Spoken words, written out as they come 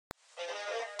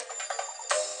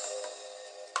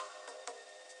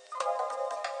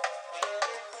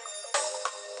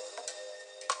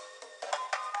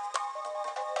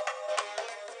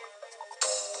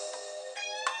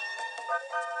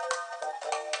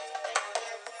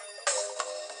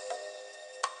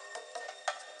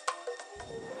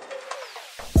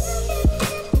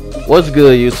What's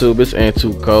good, YouTube? It's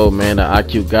Ain't2Cold, man, the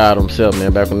IQ God himself,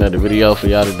 man, back with another video for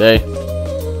y'all today.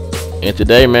 And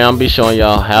today, man, I'm gonna be showing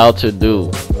y'all how to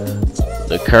do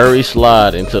the Curry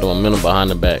slide into the momentum behind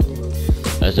the back.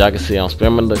 As y'all can see, I'm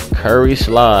spamming the Curry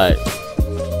slide,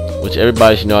 which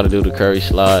everybody should know how to do the Curry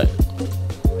slide,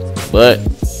 but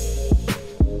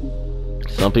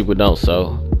some people don't,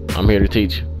 so I'm here to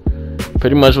teach you.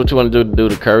 Pretty much what you want to do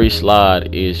the Curry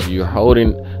slide is you're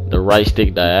holding the right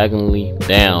stick diagonally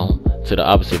down to the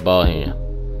opposite ball hand.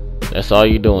 That's all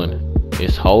you're doing.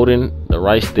 It's holding the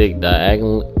right stick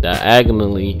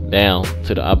diagonally down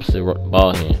to the opposite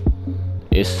ball hand.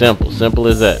 It's simple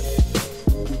as that.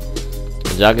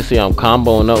 As y'all can see, I'm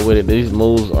comboing up with it. These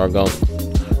moves are going.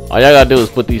 All y'all gotta do is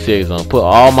put these SIGs on. Put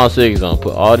all my SIGs on.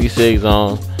 Put all these SIGs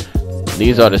on.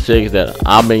 These are the SIGs that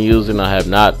I've been using. I have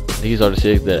not. These are the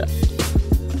SIGs that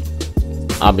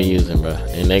I've been using, bro,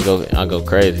 and I go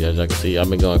crazy. As y'all can see,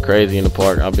 I've been going crazy in the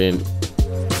park. I've been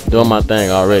doing my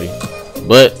thing already.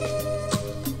 But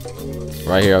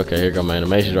right here, okay, here go my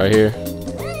animations right here.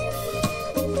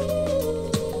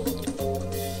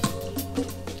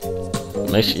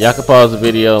 Make sure y'all can pause the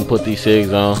video and put these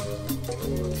SIGs on.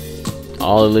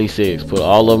 All of these SIGs, put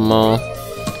all of them on,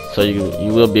 so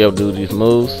you will be able to do these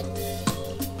moves.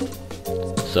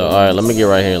 So all right, let me get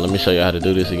right here and let me show you how to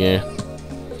do this again.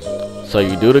 So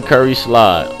you do the Curry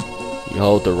slide. You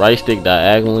hold the right stick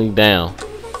diagonally down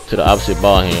to the opposite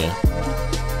ball hand,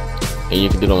 and you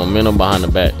can do the momentum behind the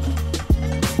back.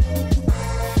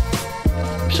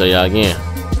 Show y'all again.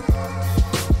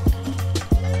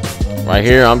 Right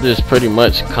here, I'm just pretty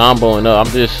much comboing up.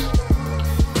 I'm just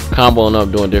comboing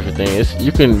up, doing different things.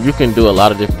 You can do a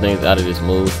lot of different things out of this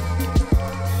move.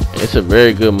 It's a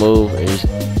very good move.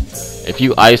 If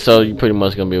you ISO, you pretty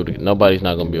much gonna be able to. Nobody's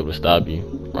not gonna be able to stop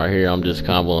you. Right here, I'm just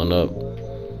comboing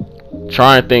up,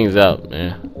 trying things out,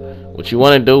 man. What you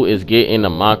want to do is get into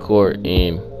my court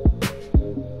and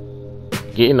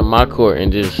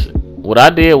just. What I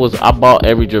did was I bought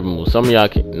every dribble move. Some of y'all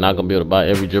not gonna be able to buy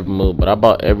every dribble move, but I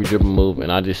bought every dribble move and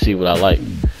I just see what I like.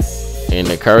 And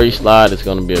the Curry slide is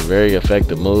gonna be a very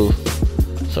effective move.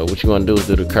 So what you want to do is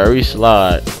do the Curry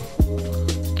slide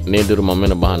and then do the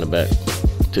momentum behind the back.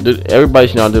 Everybody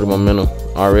should know how to do the momentum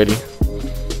already.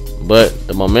 But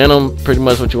the momentum, pretty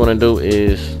much what you want to do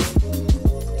is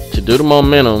to do the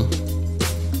momentum.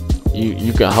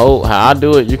 You can hold. How I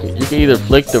do it, you can either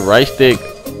flick the right stick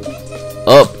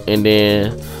up and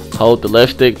then hold the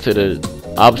left stick to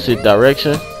the opposite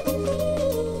direction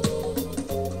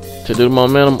to do the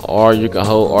momentum, or you can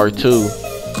hold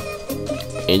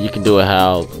R2 and you can do it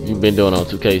how you've been doing on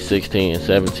 2K16 and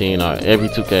 17 or every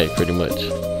 2K pretty much.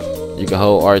 You can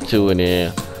hold R2 and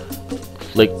then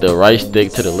flick the right stick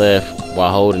to the left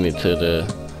while holding it to the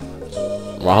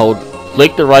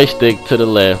flick the right stick to the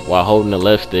left while holding the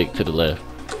left stick to the left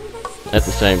at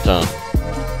the same time,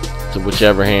 to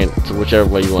whichever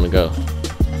way you want to go.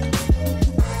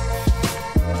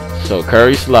 So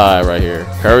Curry slide right here,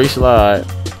 Curry slide.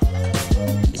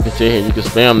 You can see here, you can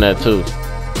spam that too.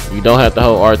 You don't have to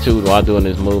hold R2 while doing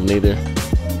this move neither,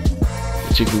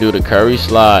 but you can do the Curry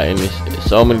slide, and it's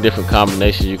so many different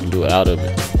combinations you can do out of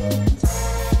it.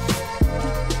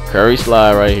 Curry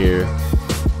slide right here.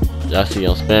 Y'all see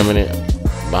I'm spamming it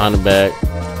behind the back.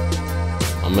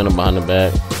 I'm in it behind the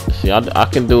back. See, I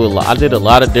can do a lot. I did a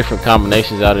lot of different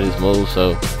combinations out of this move,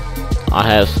 so I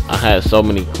had so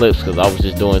many clips because I was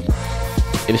just doing.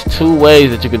 It's two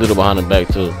ways that you can do the behind the back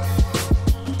too.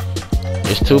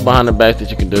 It's two behind the backs that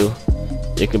you can do.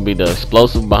 It can be the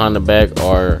explosive behind the back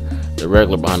or the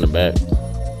regular behind the back.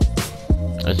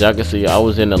 As y'all can see, I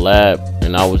was in the lab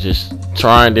and I was just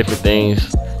trying different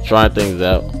things. Trying things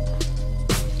out.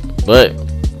 But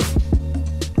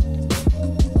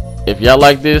if y'all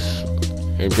like this,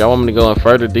 if y'all want me to go in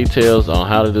further details on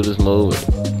how to do this move,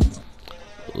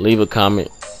 leave a comment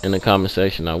in the comment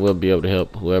section. I will be able to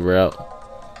help whoever out.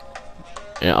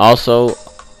 And also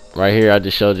right here, I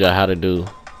just showed y'all how to do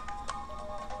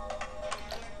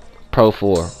Pro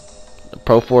 4. The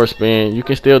Pro 4 spin. You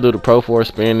can still do the Pro 4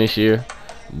 spin this year,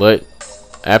 but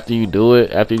after you do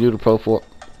it, after you do the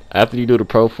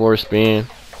Pro 4 spin,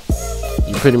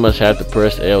 you pretty much have to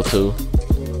press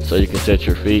L2 so you can set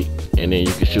your feet and then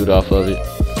you can shoot off of it.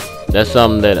 That's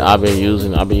something that I've been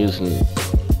using. I've been using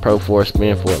Pro 4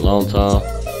 spin for a long time,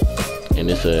 and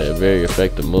it's a very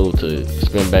effective move to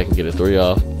spin back and get a 3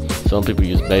 off. Some people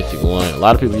use basic 1. A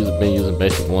lot of people have been using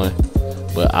basic 1,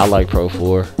 but I like Pro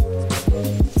 4.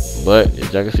 But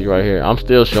as y'all can see right here, I'm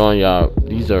still showing y'all.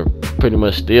 These are pretty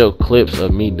much still clips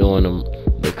of me doing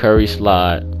the Curry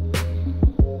slide.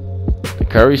 The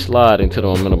Curry slide into the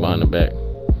momentum behind the back.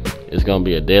 It's gonna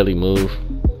be a daily move.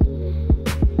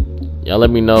 Y'all let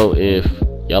me know if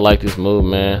y'all like this move,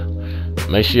 man.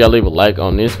 Make sure y'all leave a like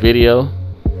on this video.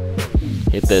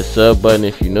 Hit that sub button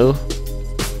if you new.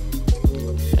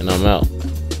 And I'm out.